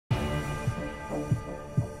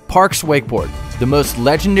Parks Wakeboard, the most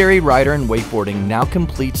legendary rider in wakeboarding, now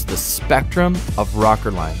completes the spectrum of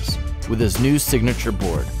rocker lines with his new signature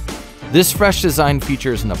board. This fresh design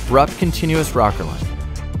features an abrupt continuous rocker line.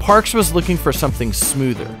 Parks was looking for something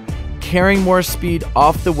smoother, carrying more speed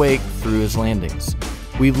off the wake through his landings.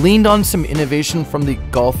 We leaned on some innovation from the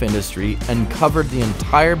golf industry and covered the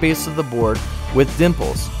entire base of the board with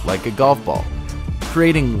dimples like a golf ball,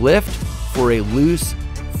 creating lift for a loose,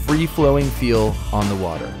 free-flowing feel on the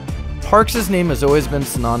water. Parks' name has always been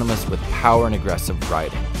synonymous with power and aggressive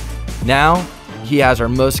riding. Now, he has our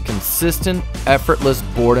most consistent, effortless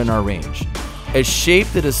board in our range. A shape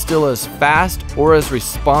that is still as fast or as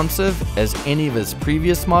responsive as any of his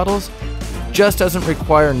previous models, just doesn't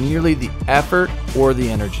require nearly the effort or the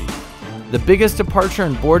energy. The biggest departure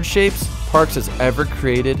in board shapes Parks has ever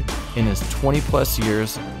created in his 20+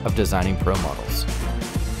 years of designing pro models.